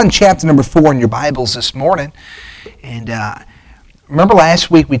On chapter number 4 in your Bibles this morning. And remember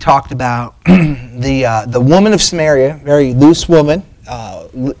last week we talked about the woman of Samaria, very loose woman,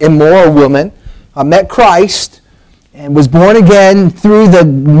 immoral woman, met Christ and was born again through the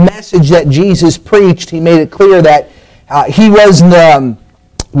message that Jesus preached. He made it clear that he was the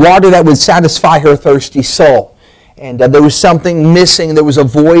water that would satisfy her thirsty soul. And there was something missing. There was a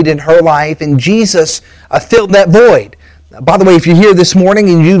void in her life, and Jesus filled that void. By the way, if you're here this morning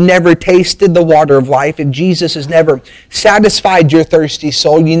and you've never tasted the water of life and Jesus has never satisfied your thirsty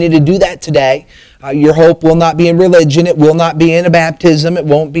soul, you need to do that today. Your hope will not be in religion. It will not be in a baptism. It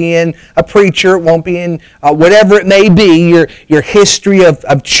won't be in a preacher. It won't be in whatever it may be, your history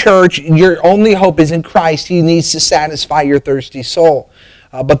of church. Your only hope is in Christ. He needs to satisfy your thirsty soul.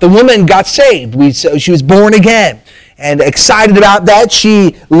 But the woman got saved. She was born again. And excited about that,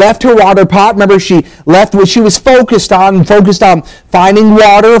 she left her water pot. Remember, she left what she was focused on finding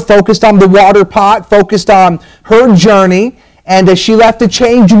water, focused on the water pot, focused on her journey. And she left a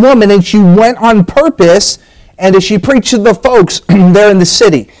changed woman, and she went on purpose, and she preached to the folks there in the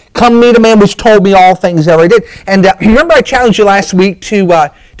city. Come meet a man which told me all things that I did. And remember, I challenged you last week to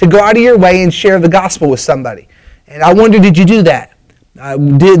go out of your way and share the gospel with somebody. And I wonder, did you do that?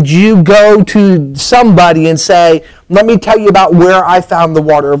 Did you go to somebody and say, let me tell you about where I found the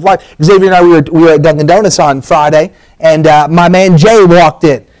water of life? Xavier and I, we were at Dunkin' Donuts on Friday, and my man Jay walked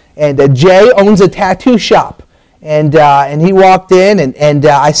in. And Jay owns a tattoo shop. And he walked in, and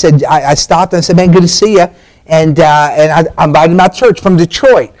I said, I stopped and I said, man, good to see you. And I invited him out to church from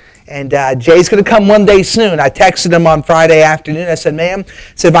Detroit. And Jay's going to come one day soon. I texted him on Friday afternoon. I said, ma'am,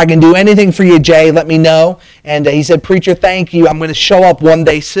 if I can do anything for you, Jay, let me know. And he said, preacher, thank you. I'm going to show up one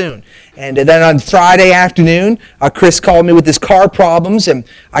day soon. And then on Friday afternoon, Chris called me with his car problems, and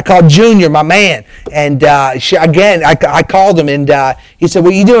I called Junior, my man. And I called him, and he said,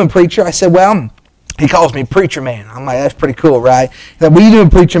 what are you doing, preacher? I said, well, he calls me preacher man. I'm like, that's pretty cool, right? He said, what are you doing,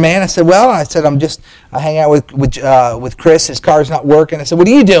 preacher man? I said, I hang out with Chris. His car's not working. I said, what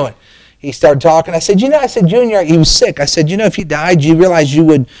are you doing? He started talking. I said, Junior, he was sick. I said, if you died, you realize you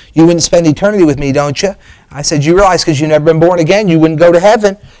wouldn't spend eternity with me, don't you? I said, you realize because you've never been born again, you wouldn't go to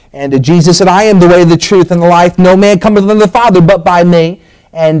heaven. And Jesus said, I am the way, the truth, and the life. No man cometh unto the Father but by me.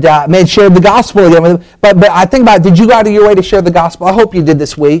 And man shared the gospel again with him. But I think about it, did you go out of your way to share the gospel? I hope you did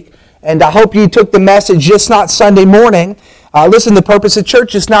this week. And I hope you took the message, just not Sunday morning. Listen, the purpose of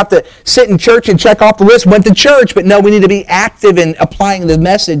church is not to sit in church and check off the list, went to church, but no, we need to be active in applying the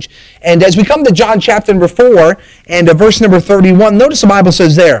message. And as we come to John chapter number 4 and verse number 31, notice the Bible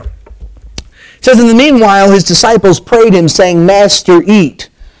says there. It says, in the meanwhile, his disciples prayed him, saying, Master, eat.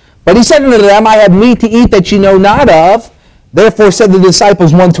 But he said unto them, I have meat to eat that ye know not of. Therefore said the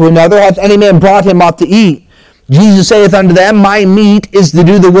disciples one to another, hath any man brought him aught to eat? Jesus saith unto them, my meat is to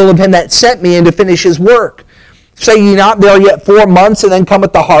do the will of him that sent me, and to finish his work. Say ye not, there are yet 4 months, and then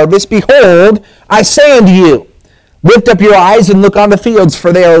cometh the harvest? Behold, I say unto you, lift up your eyes and look on the fields,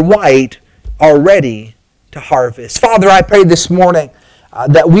 for they are white, already to harvest. Father, I pray this morning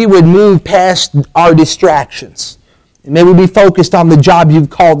that we would move past our distractions. And may we be focused on the job you've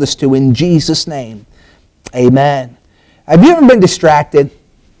called us to. In Jesus' name, amen. Have you ever been distracted?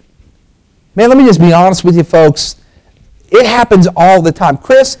 Man, let me just be honest with you, folks. It happens all the time.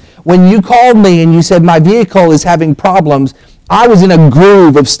 Chris, when you called me and you said my vehicle is having problems, I was in a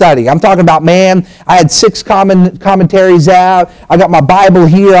groove of study. I'm talking about, man, I had 6 commentaries out. I got my Bible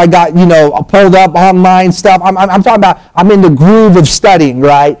here. I got, pulled up online stuff. I'm talking about, I'm in the groove of studying,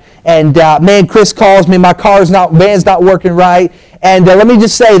 right? And man, Chris calls me, my van's not working right. And let me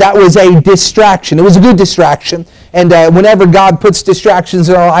just say, that was a distraction. It was a good distraction. And whenever God puts distractions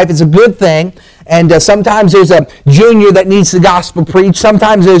in our life, it's a good thing. And sometimes there's a junior that needs the gospel preached.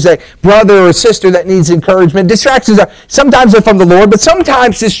 Sometimes there's a brother or sister that needs encouragement. Distractions sometimes they're from the Lord, but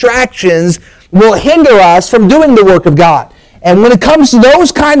sometimes distractions will hinder us from doing the work of God. And when it comes to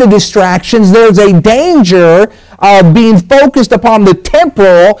those kind of distractions, there's a danger of being focused upon the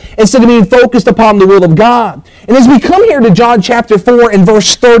temporal instead of being focused upon the will of God. And as we come here to John chapter 4 and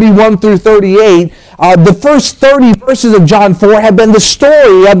verse 31 through 38, the first 30 verses of John 4 have been the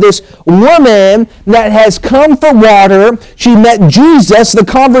story of this woman that has come for water. She met Jesus. The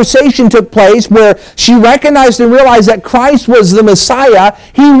conversation took place where she recognized and realized that Christ was the Messiah.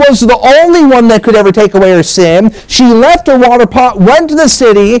 He was the only one that could ever take away her sin. She left her water pot, went to the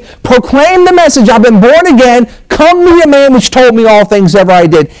city, proclaimed the message, I've been born again. Come me a man which told me all things ever I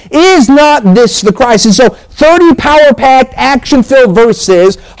did. Is not this the Christ? And so 30 power-packed, action-filled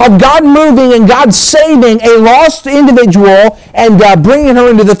verses of God moving and God saving a lost individual and bringing her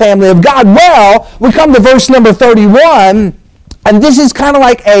into the family of God. Well, we come to verse number 31, And this is kind of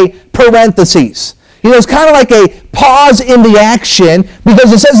like a parenthesis. It's kind of like a pause in the action,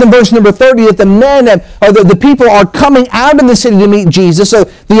 because it says in verse number 30 that the men or the people are coming out of the city to meet Jesus. So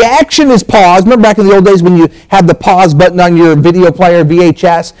the action is paused. Remember back in the old days when you had the pause button on your video player,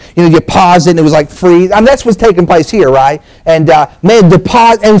 VHS? You paused it and it was like freeze. That's what's taking place here, right? And the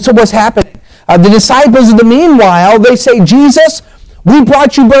pause. And so what's happening? The disciples, in the meanwhile, they say, Jesus, we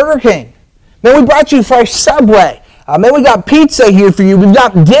brought you Burger King. Man, we brought you fresh Subway. Man, we got pizza here for you. We've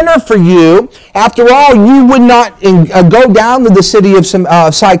got dinner for you. After all, you would not go down to the city of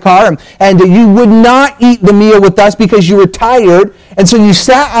Sychar, and you would not eat the meal with us because you were tired. And so you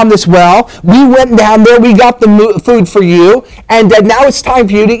sat on this well. We went down there. We got the food for you. And now it's time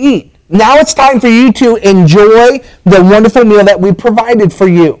for you to eat. Now it's time for you to enjoy the wonderful meal that we provided for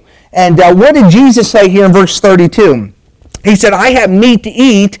you. And what did Jesus say here in verse 32? He said, I have meat to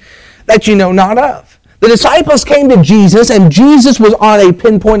eat that you know not of. The disciples came to Jesus, and Jesus was on a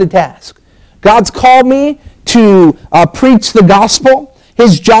pinpointed task. God's called me to preach the gospel.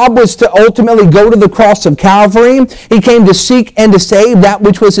 His job was to ultimately go to the cross of Calvary. He came to seek and to save that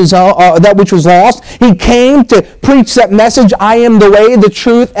which was that which was lost. He came to preach that message, I am the way, the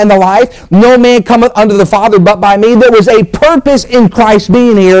truth, and the life. No man cometh unto the Father but by me. There was a purpose in Christ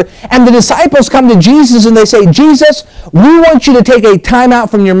being here. And the disciples come to Jesus and they say, Jesus, we want you to take a time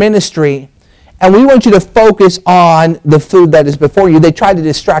out from your ministry, and we want you to focus on the food that is before you. They tried to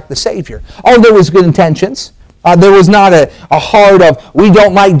distract the Savior. Oh, there was good intentions. There was not a heart of, we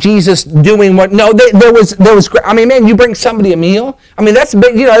don't like Jesus doing what. No, there was. I mean, man, you bring somebody a meal. I mean, that's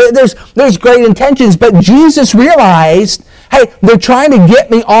big. There's great intentions, but Jesus realized, hey, they're trying to get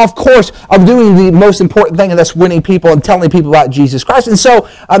me off course of doing the most important thing, and that's winning people and telling people about Jesus Christ. And so,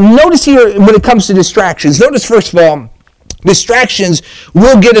 notice here when it comes to distractions. Notice first of all, distractions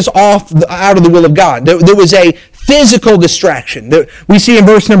will get us out of the will of God. There was a physical distraction. We see in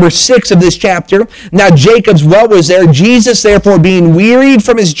verse number 6 of this chapter, now Jacob's well was there. Jesus, therefore, being wearied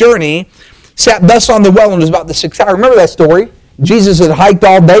from his journey, sat thus on the well, and it was about the 6th hour. Remember that story? Jesus had hiked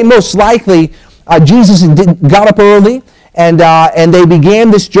all day. Most likely, Jesus got up early, and they began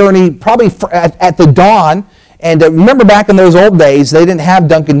this journey probably at the dawn. And remember back in those old days, they didn't have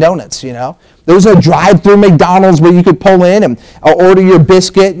Dunkin' Donuts, There was no drive-through McDonald's where you could pull in and order your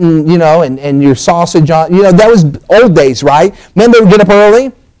biscuit and, and your sausage on. That was old days, right? Men, they would get up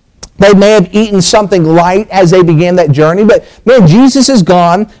early. They may have eaten something light as they began that journey. But, man, Jesus has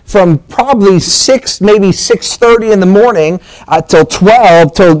gone from probably 6, maybe 6:30 in the morning till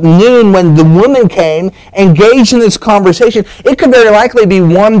 12, till noon when the woman came, engaged in this conversation. It could very likely be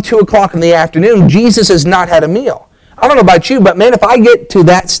 1, 2 o'clock in the afternoon. Jesus has not had a meal. I don't know about you, but, man, if I get to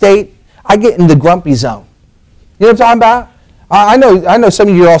that state, I get in the grumpy zone. You know what I'm talking about? I know some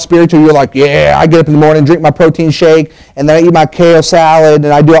of you are all spiritual. You're like, yeah, I get up in the morning, drink my protein shake, and then I eat my kale salad,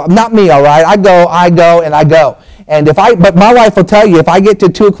 and I do. Not me, all right? I go, and I go. But my wife will tell you, if I get to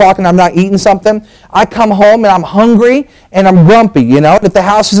 2 o'clock and I'm not eating something, I come home and I'm hungry and I'm grumpy, If the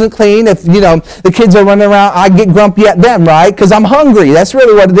house isn't clean, if, the kids are running around, I get grumpy at them, right? Because I'm hungry. That's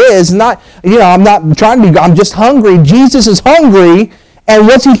really what it is. Not, I'm not trying to be, I'm just hungry. Jesus is hungry, and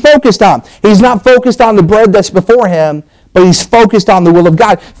what's he focused on? He's not focused on the bread that's before him, but he's focused on the will of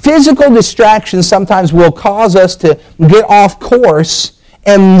God. Physical distractions sometimes will cause us to get off course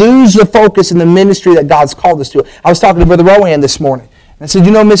and lose the focus in the ministry that God's called us to. I was talking to Brother Rowan this morning. I said,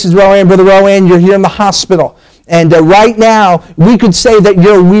 Mrs. Rowan, Brother Rowan, you're here in the hospital. And right now, we could say that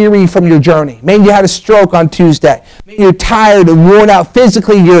you're weary from your journey. Maybe you had a stroke on Tuesday. Maybe you're tired and worn out.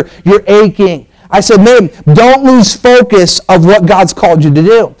 Physically, you're aching. I said, ma'am, don't lose focus of what God's called you to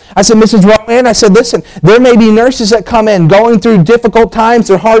do. I said, Mrs. Rowan, I said, listen, there may be nurses that come in going through difficult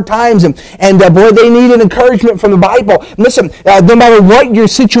times or hard times, and boy, they need an encouragement from the Bible. Listen, no matter what your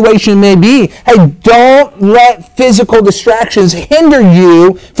situation may be, hey, don't let physical distractions hinder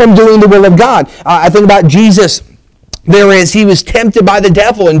you from doing the will of God. I think about Jesus. He was tempted by the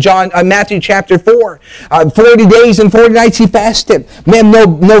devil in Matthew chapter 4. 40 days and 40 nights he fasted. Man,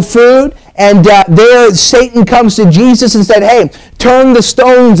 no food. And there Satan comes to Jesus and said, hey, turn the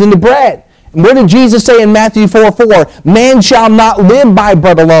stones into bread. And what did Jesus say in Matthew 4:4? Man shall not live by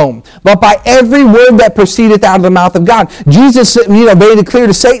bread alone, but by every word that proceedeth out of the mouth of God. Jesus, made it clear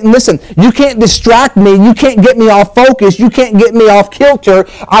to Satan, listen, you can't distract me. You can't get me off focus. You can't get me off kilter.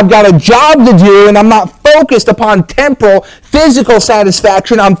 I've got a job to do, and I'm not focused upon temporal, physical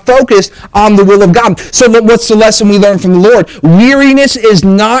satisfaction. I'm focused on the will of God. So what's the lesson we learn from the Lord? Weariness is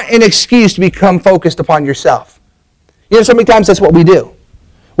not an excuse to become focused upon yourself. So many times that's what we do.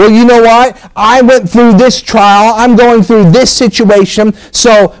 Well, you know what? I went through this trial. I'm going through this situation.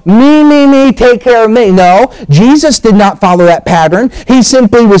 So me, take care of me. No, Jesus did not follow that pattern. He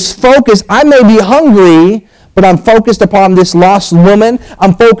simply was focused. I may be hungry, but I'm focused upon this lost woman.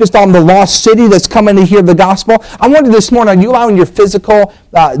 I'm focused on the lost city that's coming to hear the gospel. I wonder this morning, are you allowing your physical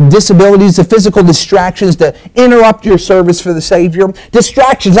disabilities, the physical distractions to interrupt your service for the Savior?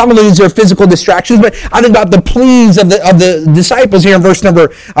 Distractions, I don't know if these are physical distractions, but I think about the pleas of the disciples here in verse number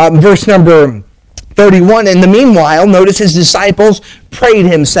 31. In the meanwhile, notice his disciples prayed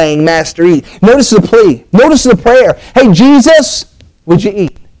him, saying, Master, eat. Notice the plea. Notice the prayer. Hey, Jesus, would you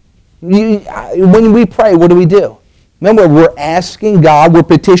eat? When we pray, what do? Remember, we're asking God, we're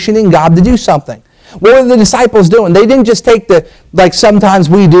petitioning God to do something. What were the disciples doing? They didn't just take like sometimes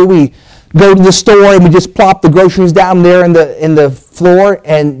we do, we go to the store and we just plop the groceries down there in the floor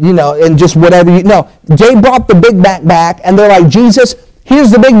and, and just whatever. No, they brought the Big Mac back and they're like, Jesus, here's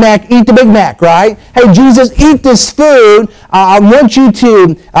the Big Mac, eat the Big Mac, right? Hey, Jesus, eat this food. I want you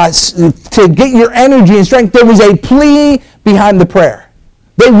to get your energy and strength. There was a plea behind the prayer.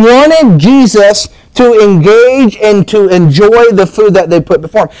 They wanted Jesus to engage and to enjoy the food that they put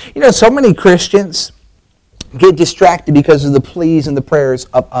before him. So many Christians get distracted because of the pleas and the prayers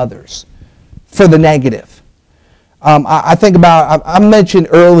of others for the negative. I think about, I mentioned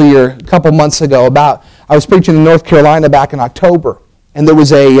earlier, a couple months ago, I was preaching in North Carolina back in October, and there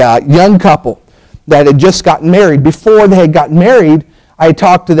was a young couple that had just gotten married. Before they had gotten married, I had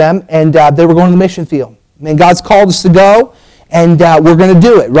talked to them, and they were going to the mission field. And God's called us to go. And we're going to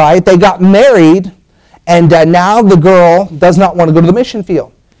do it, right? They got married, and now the girl does not want to go to the mission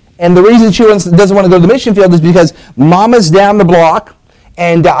field. And the reason she doesn't want to go to the mission field is because Mama's down the block,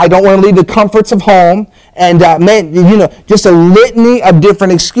 and I don't want to leave the comforts of home, and just a litany of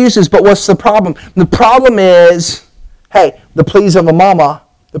different excuses. But what's the problem? The problem is, hey, the pleas of a mama,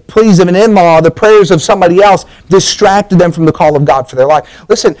 the pleas of an in-law, the prayers of somebody else distracted them from the call of God for their life.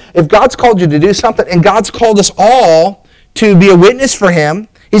 Listen, if God's called you to do something, and God's called us all to be a witness for Him,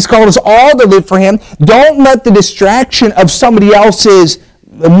 He's called us all to live for Him, don't let the distraction of somebody else's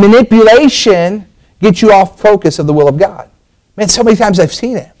manipulation get you off focus of the will of God. Man, so many times I've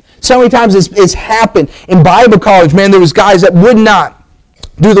seen it. So many times it's happened. In Bible college, man, there was guys that would not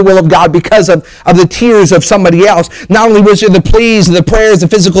do the will of God because of the tears of somebody else. Not only was there the pleas, the prayers, the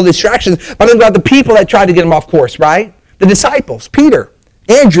physical distractions, but think about the people that tried to get them off course, right? The disciples, Peter,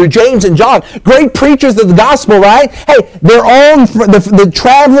 Andrew, James, and John, great preachers of the gospel, right? Hey, their own, the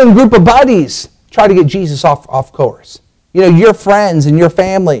traveling group of buddies try to get Jesus off course. Your friends and your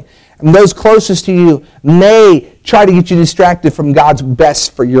family and those closest to you may try to get you distracted from God's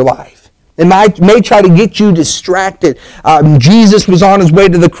best for your life. They may try to get you distracted. Jesus was on his way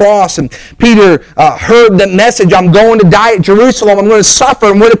to the cross, and Peter heard the message, I'm going to die at Jerusalem, I'm going to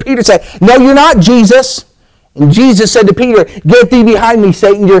suffer. And what did Peter say? No, you're not, Jesus. And Jesus said to Peter, get thee behind me,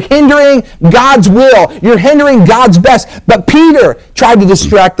 Satan. You're hindering God's will. You're hindering God's best. But Peter tried to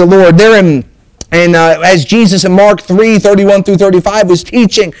distract the Lord. And as Jesus in Mark 3:31-35 was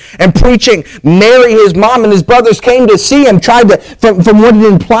teaching and preaching, Mary, his mom, and his brothers came to see him, from what it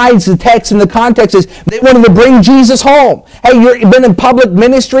implies, the text and the context is, they wanted to bring Jesus home. Hey, you've been in public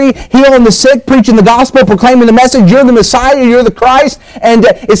ministry, healing the sick, preaching the gospel, proclaiming the message, you're the Messiah, you're the Christ, and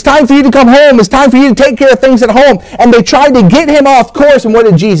it's time for you to come home. It's time for you to take care of things at home. And they tried to get him off course, and what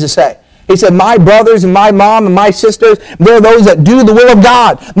did Jesus say? He said, my brothers and my mom and my sisters, they're those that do the will of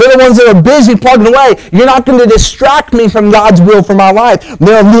God. They're the ones that are busy plugging away. You're not going to distract me from God's will for my life.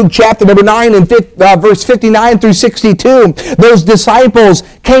 There in Luke chapter number 9 and verse 59-62, those disciples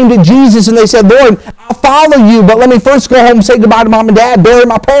came to Jesus and they said, Lord, I'll follow you, but let me first go home and say goodbye to mom and dad, bury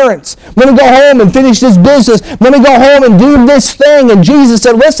my parents. Let me go home and finish this business. Let me go home and do this thing. And Jesus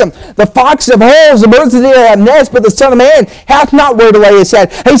said, listen, the foxes have holes, the birds of the air have nests, but the Son of Man hath not where to lay his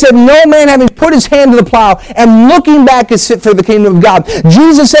head. He said, no man having put his hand to the plow and looking back is fit for the kingdom of God.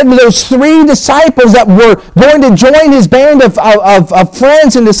 Jesus said to those 3 disciples that were going to join his band of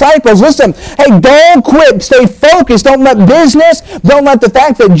friends and disciples, listen, hey, don't quit. Stay focused. Don't let business, don't let the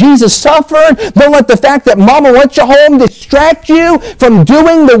fact that Jesus suffered, don't let the fact that mama went you home distract you from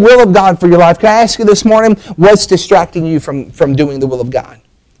doing the will of God for your life. Can I ask you this morning, what's distracting you from doing the will of God?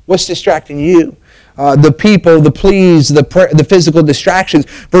 What's distracting you? The people, the pleas, the physical distractions.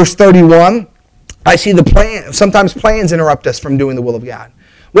 Verse 31, I see the plan. Sometimes plans interrupt us from doing the will of God.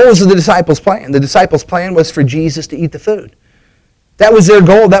 What was the disciples' plan? The disciples' plan was for Jesus to eat the food. That was their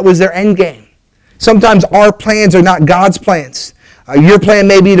goal. That was their end game. Sometimes our plans are not God's plans. Your plan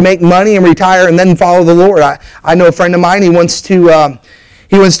may be to make money and retire and then follow the Lord. I know a friend of mine. He wants to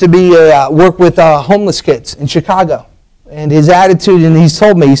work with homeless kids in Chicago. And his attitude, and he's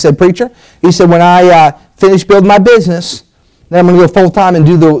told me, he said, preacher, he said, when I finish building my business, then I'm going to go full time and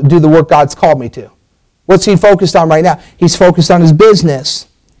do the work God's called me to. What's he focused on right now? He's focused on his business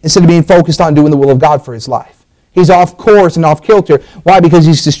instead of being focused on doing the will of God for his life. He's off course and off kilter. Why? Because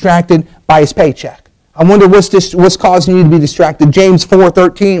he's distracted by his paycheck. I wonder what's causing you to be distracted. James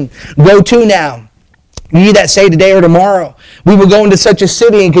 4:13. Go to now. Ye that say today or tomorrow, we will go into such a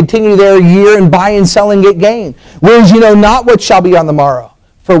city and continue there a year and buy and sell and get gain. Whereas you know not what shall be on the morrow.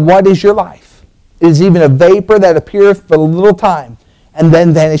 For what is your life? It is even a vapor that appeareth for a little time, and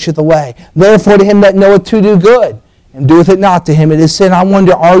then vanisheth away. Therefore to him that knoweth to do good, and doeth it not, to him it is sin. I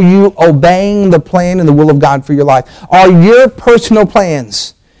wonder, are you obeying the plan and the will of God for your life? Are your personal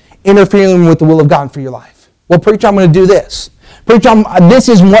plans interfering with the will of God for your life? Well, preacher, I'm going to do this. Preacher, this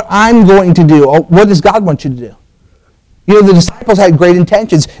is what I'm going to do. Oh, what does God want you to do? You know, the disciples had great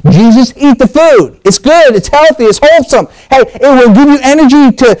intentions. Jesus, eat the food. It's good. It's healthy. It's wholesome. Hey, it will give you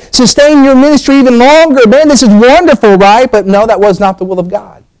energy to sustain your ministry even longer. Man, this is wonderful, right? But no, that was not the will of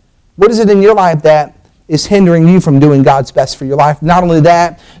God. What is it in your life that is hindering you from doing God's best for your life? Not only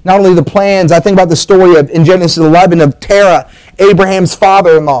that, not only the plans. I think about the story in Genesis 11 of Terah, Abraham's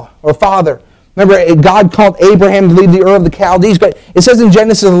father-in-law or father. Remember, God called Abraham to leave the Ur of the Chaldees. But it says in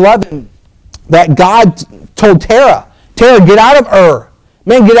Genesis 11 that God told Terah, get out of Ur.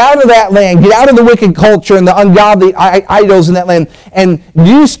 Man, get out of that land. Get out of the wicked culture and the ungodly idols in that land. And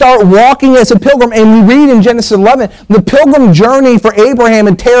you start walking as a pilgrim. And we read in Genesis 11, the pilgrim journey for Abraham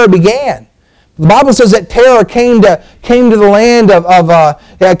and Terah began. The Bible says that Terah came to the land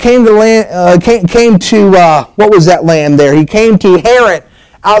what was that land there? He came to Haran.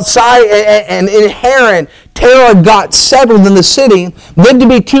 Outside, and in Haran, Terah got settled in the city, lived to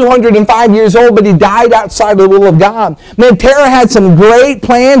be 205 years old, but he died outside of the will of God. Man, Terah had some great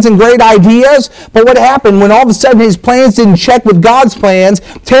plans and great ideas, but what happened when all of a sudden his plans didn't check with God's plans?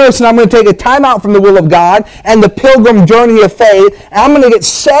 Terah said, I'm going to take a time out from the will of God and the pilgrim journey of faith, and I'm going to get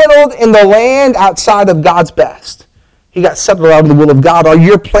settled in the land outside of God's best. He got settled out of the will of God. Are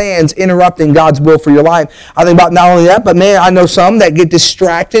your plans interrupting God's will for your life? I think about not only that, but man, I know some that get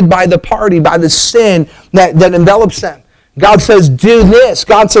distracted by the party, by the sin that envelops them. God says, do this.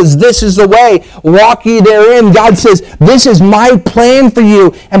 God says, this is the way. Walk ye therein. God says, this is my plan for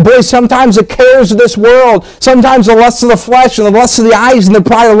you. And boy, sometimes the cares of this world, sometimes the lusts of the flesh and the lusts of the eyes and the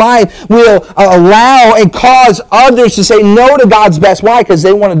pride of life will allow and cause others to say no to God's best. Why? Because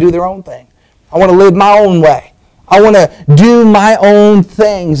they want to do their own thing. I want to live my own way. I want to do my own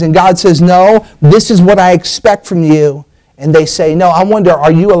things. And God says, no, this is what I expect from you. And they say, no. I wonder,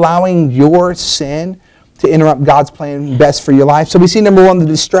 are you allowing your sin to interrupt God's plan best for your life? So we see, number one, the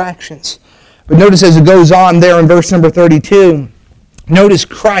distractions. But notice as it goes on there in verse number 32, notice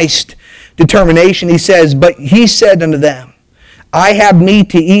Christ's determination. He says, but he said unto them, I have meat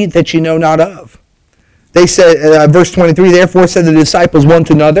to eat that ye know not of. They said, verse 23, therefore said the disciples one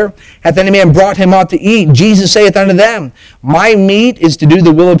to another, hath any man brought him aught to eat? Jesus saith unto them, my meat is to do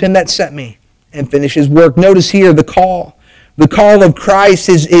the will of him that sent me, and finish his work. Notice here the call. The call of Christ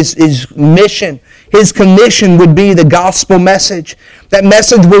is his mission. His commission would be the gospel message. That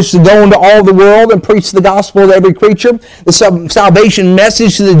message was to go into all the world and preach the gospel to every creature. The salvation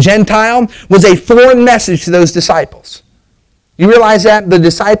message to the Gentile was a foreign message to those disciples. You realize that? The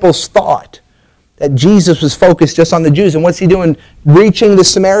disciples thought that Jesus was focused just on the Jews. And what's he doing? Reaching the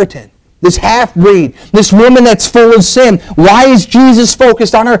Samaritan, this half-breed, this woman that's full of sin. Why is Jesus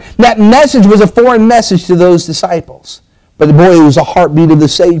focused on her? That message was a foreign message to those disciples. But boy, it was a heartbeat of the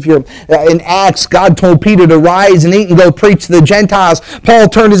Savior. In Acts, God told Peter to rise and eat and go preach to the Gentiles. Paul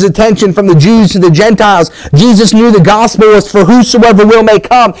turned his attention from the Jews to the Gentiles. Jesus knew the gospel was for whosoever will may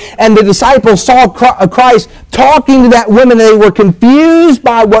come. And the disciples saw Christ talking to that woman, and they were confused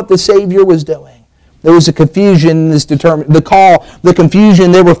by what the Savior was doing. There was a confusion, the call, the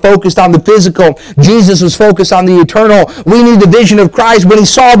confusion. They were focused on the physical. Jesus was focused on the eternal. We need the vision of Christ. When he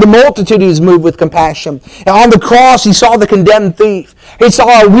saw the multitude, he was moved with compassion. And on the cross, he saw the condemned thief. He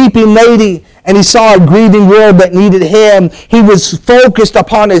saw a weeping lady, and he saw a grieving world that needed him. He was focused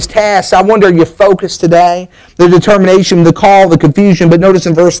upon his task. I wonder, are you focused today? The determination, the call, the confusion. But notice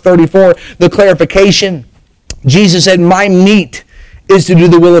in verse 34, the clarification. Jesus said, my meat is to do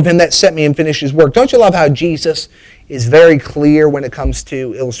the will of him that sent me and finish his work. Don't you love how Jesus is very clear when it comes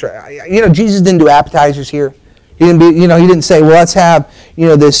to illustrate? You know, Jesus didn't do appetizers here. He didn't say, well, let's have,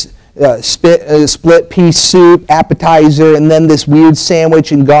 this split piece soup appetizer and then this weird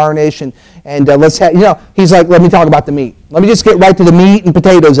sandwich and garnish and let's have, he's like, let me talk about the meat. Let me just get right to the meat and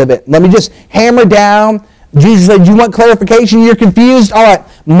potatoes of it. Let me just hammer down. Jesus said, you want clarification? You're confused? All right,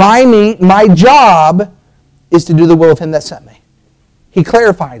 my meat, my job is to do the will of him that sent me. He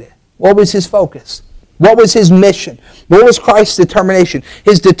clarified it. What was his focus? What was his mission? What was Christ's determination?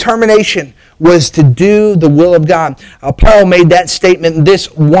 His determination was to do the will of God. Paul made that statement,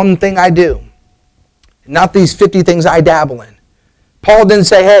 this one thing I do. Not these 50 things I dabble in. Paul didn't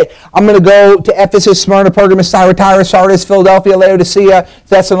say, hey, I'm going to go to Ephesus, Smyrna, Pergamos, Thyatira, Sardis, Philadelphia, Laodicea,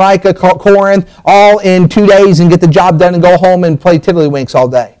 Thessalonica, Corinth, all in 2 days and get the job done and go home and play tiddlywinks all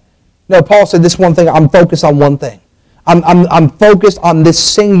day. No, Paul said this one thing, I'm focused on one thing. I'm focused on this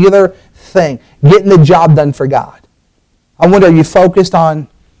singular thing, getting the job done for God. I wonder, are you focused on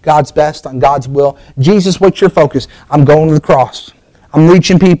God's best, on God's will? Jesus, what's your focus? I'm going to the cross. I'm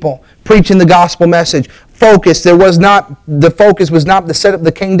reaching people, preaching the gospel message. Focus. The focus was not to set up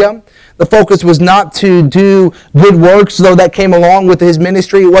the kingdom. The focus was not to do good works, though that came along with his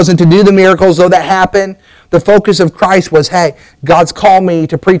ministry. It wasn't to do the miracles, though that happened. The focus of Christ was, hey, God's called me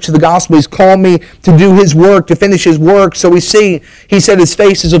to preach the gospel. He's called me to do his work, to finish his work. So we see, he set his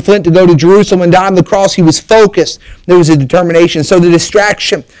face as a flint to go to Jerusalem and die on the cross. He was focused. There was a determination. So the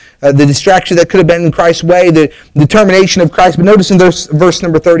distraction that could have been in Christ's way, the determination of Christ. But notice in verse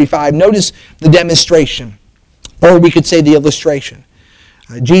number 35, notice the demonstration, or we could say the illustration.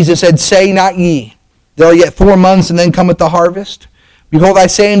 Jesus said, say not ye, there are yet 4 months, and then cometh the harvest. Behold, I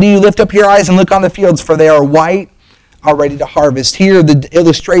say unto you, lift up your eyes and look on the fields, for they are white, are ready to harvest. Here the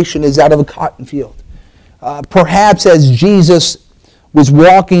illustration is out of a cotton field. Perhaps as Jesus was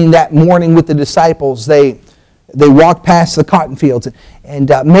walking that morning with the disciples, they walked past the cotton fields, and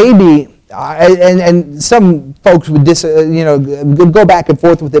maybe and some folks would go back and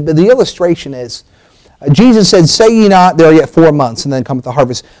forth with it, but the illustration is Jesus said, say ye not, there are yet 4 months, and then cometh the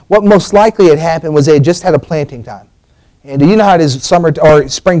harvest. What most likely had happened was they had just had a planting time. And you know how it is, summer or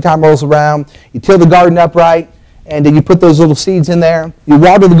springtime rolls around, you till the garden up right, and then you put those little seeds in there. You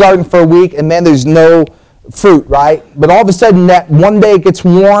water the garden for a week, and man, there's no fruit, right? But all of a sudden, that one day it gets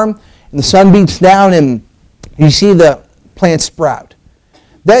warm, and the sun beats down, and you see the plant sprout.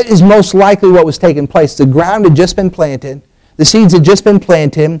 That is most likely what was taking place. The ground had just been planted, the seeds had just been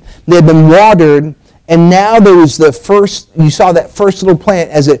planted, they had been watered, and now there was you saw that first little plant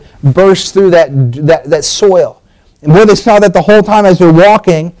as it burst through that soil. And boy, they saw that the whole time as they're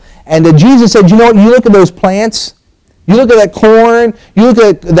walking. And Jesus said, you know what, you look at those plants, you look at that corn, you look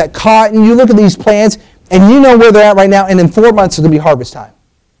at that cotton, you look at these plants, and you know where they're at right now, and in 4 months it's going to be harvest time.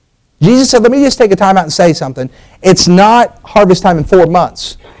 Jesus said, let me just take a time out and say something. It's not harvest time in 4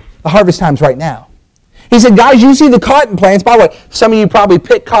 months. The harvest time's right now. He said, guys, you see the cotton plants. By the way, some of you probably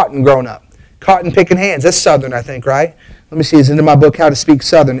picked cotton growing up. Cotton picking hands. That's Southern, I think, right? Let me see, is it in my book, How to Speak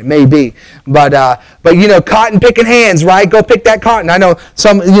Southern? It may be. But cotton picking hands, right? Go pick that cotton. I know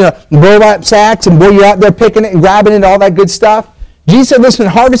some, roll up sacks, and boy, you're out there picking it and grabbing it and all that good stuff. Jesus said, listen,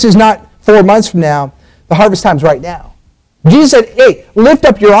 harvest is not 4 months from now. The harvest time's right now. Jesus said, hey, lift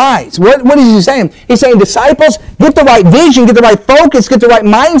up your eyes. What is he saying? He's saying, disciples, get the right vision, get the right focus, get the right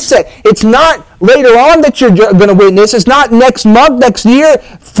mindset. It's not later on that you're going to witness. It's not next month, next year,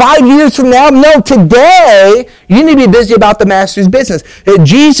 5 years from now. No, today, you need to be busy about the Master's business.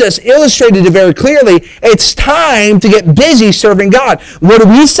 Jesus illustrated it very clearly. It's time to get busy serving God. What do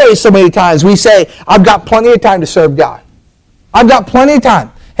we say so many times? We say, I've got plenty of time to serve God. I've got plenty of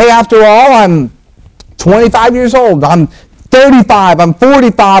time. Hey, after all, I'm 25 years old. I'm 35, I'm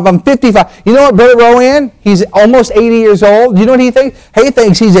 45, I'm 55. You know what, Brother Rowan? He's almost 80 years old. You know what he thinks? He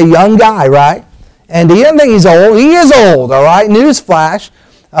thinks he's a young guy, right? And he doesn't think he's old. He is old, all right? Newsflash.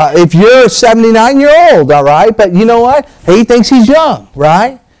 If you're 79, you're old, all right? But you know what? He thinks he's young,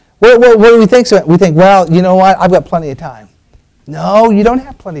 right? What do we think? We think, well, you know what? I've got plenty of time. No, you don't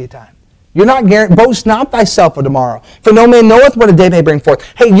have plenty of time. You're not guaranteed. Boast not thyself of tomorrow. For no man knoweth what a day may bring forth.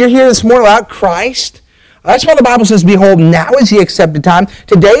 Hey, you're here this morning without Christ. That's why the Bible says, behold, now is the accepted time.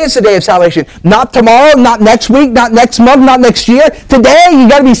 Today is the day of salvation. Not tomorrow, not next week, not next month, not next year. Today, you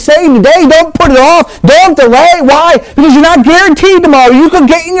got to be saved today. Don't put it off. Don't delay. Why? Because you're not guaranteed tomorrow. You could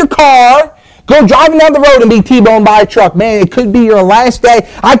get in your car, go driving down the road and be T-boned by a truck. Man, it could be your last day.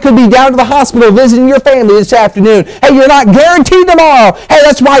 I could be down to the hospital visiting your family this afternoon. Hey, you're not guaranteed tomorrow. Hey,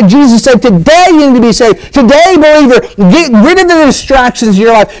 that's why Jesus said, today you need to be saved. Today, believer, get rid of the distractions in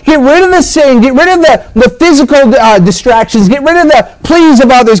your life. Get rid of the sin. Get rid of the physical distractions. Get rid of the pleas of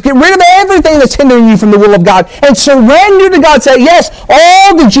others. Get rid of everything that's hindering you from the will of God. And surrender to God. Say, yes,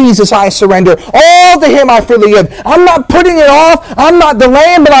 all to Jesus I surrender. All to Him I freely give. I'm not putting it off. I'm not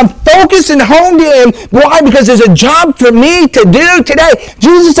delaying, but I'm focused and honed in. Why? Because there's a job for me to do today.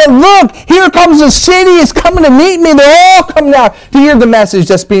 Jesus said, look, here comes the city. It's coming to meet me. They're all coming out to hear the message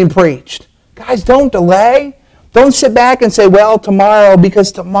that's being preached. Guys, don't delay. Don't sit back and say, well, tomorrow,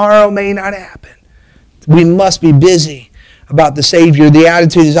 because tomorrow may not happen. We must be busy about the Savior. The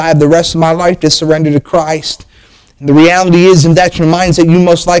attitude is, I have the rest of my life to surrender to Christ. And the reality is, if that's your mindset, you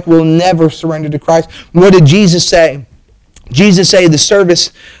most likely will never surrender to Christ. What did Jesus say? Jesus said the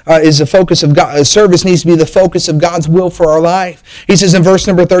service is the focus of God. Service needs to be the focus of God's will for our life. He says in verse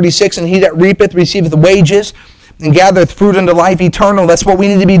number 36, and he that reapeth receiveth wages, and gathereth fruit unto life eternal. That's what we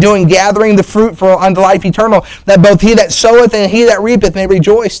need to be doing, gathering the fruit for unto life eternal, that both he that soweth and he that reapeth may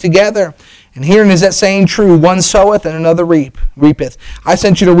rejoice together. And herein is that saying true, one soweth and another reapeth. I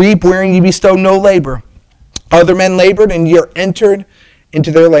sent you to reap wherein ye bestowed no labor. Other men labored, and ye are entered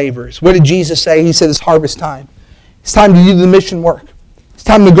into their labors. What did Jesus say? He said it's harvest time. It's time to do the mission work. It's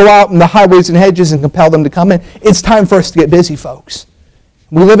time to go out in the highways and hedges and compel them to come in. It's time for us to get busy, folks.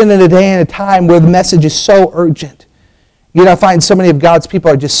 We live in a day and a time where the message is so urgent. Yet I find so many of God's people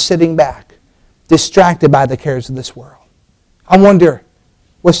are just sitting back, distracted by the cares of this world. I wonder,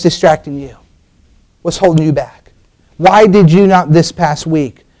 what's distracting you? What's holding you back? Why did you not this past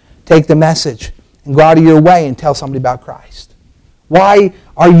week take the message and go out of your way and tell somebody about Christ? Why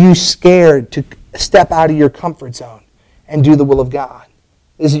are you scared to step out of your comfort zone and do the will of God?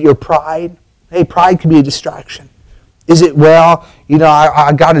 Is it your pride? Hey, pride can be a distraction. Is it,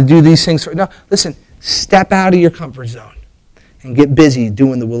 I got to do these things? No, listen, step out of your comfort zone and get busy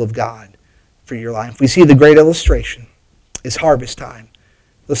doing the will of God for your life. We see the great illustration. It's harvest time.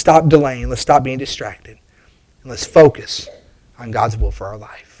 Let's stop delaying. Let's stop being distracted. And let's focus on God's will for our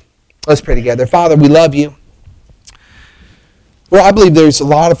life. Let's pray together. Father, we love you. Well, I believe there's a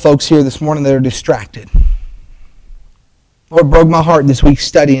lot of folks here this morning that are distracted. Lord, broke my heart this week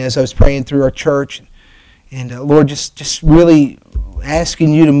studying as I was praying through our church. And Lord, just really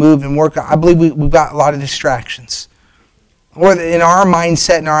asking you to move and work. I believe we've got a lot of distractions. Or in our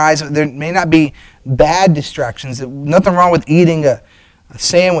mindset, in our eyes, there may not be bad distractions. Nothing wrong with eating a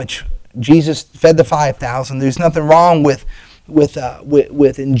sandwich. Jesus fed the 5,000. There's nothing wrong with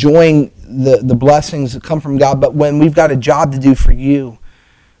enjoying the blessings that come from God. But when we've got a job to do for you,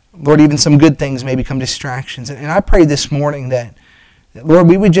 Lord, even some good things may become distractions. And I pray this morning that Lord,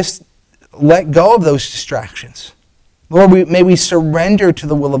 we would just let go of those distractions. Lord, may we surrender to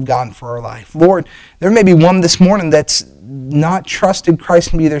the will of God for our life. Lord, there may be one this morning that's not trusted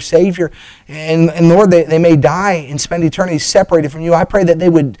Christ to be their Savior. And Lord, they may die and spend eternity separated from you. I pray that they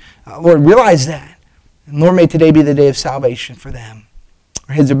would, Lord, realize that. And Lord, may today be the day of salvation for them.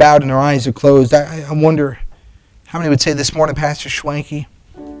 Our heads are bowed and our eyes are closed. I wonder how many would say this morning, Pastor Schwenke,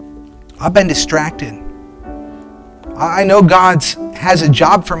 I've been distracted. I know God has a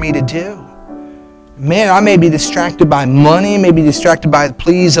job for me to do. Man, I may be distracted by money, may be distracted by the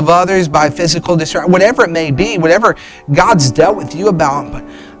pleas of others, by physical distraction, whatever it may be, whatever God's dealt with you about. But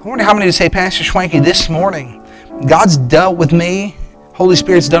I wonder how many would say, Pastor Schwenke, this morning, God's dealt with me. Holy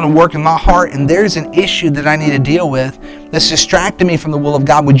Spirit's done a work in my heart, and there's an issue that I need to deal with that's distracting me from the will of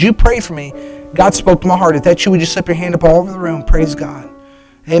God. Would you pray for me? God spoke to my heart. If that's you, would you slip your hand up all over the room? Praise God.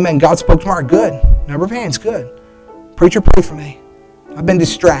 Amen. God spoke to my heart. Good. Number of hands. Good. Preacher, pray for me. I've been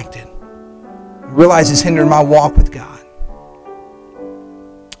distracted. I realize it's hindering my walk with God.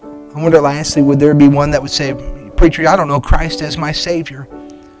 I wonder lastly, would there be one that would say, Preacher, I don't know Christ as my Savior.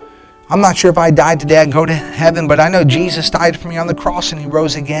 I'm not sure if I died today I'd go to heaven, but I know Jesus died for me on the cross and He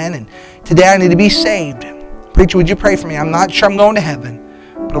rose again, and today I need to be saved. Preacher, would you pray for me? I'm not sure I'm going to heaven,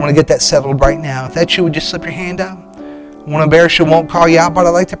 but I want to get that settled right now. If that's you, would you slip your hand up? I want to embarrass you, won't call you out, but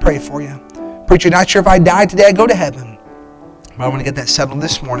I'd like to pray for you. Preacher, not sure if I died today I'd go to heaven, but I want to get that settled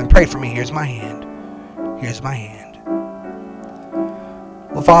this morning. Pray for me. Here's my hand. Here's my hand.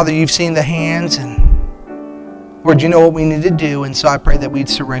 Well, Father, you've seen the hands, and Lord, you know what we need to do, and so I pray that we'd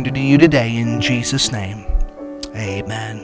surrender to you today in Jesus' name. Amen.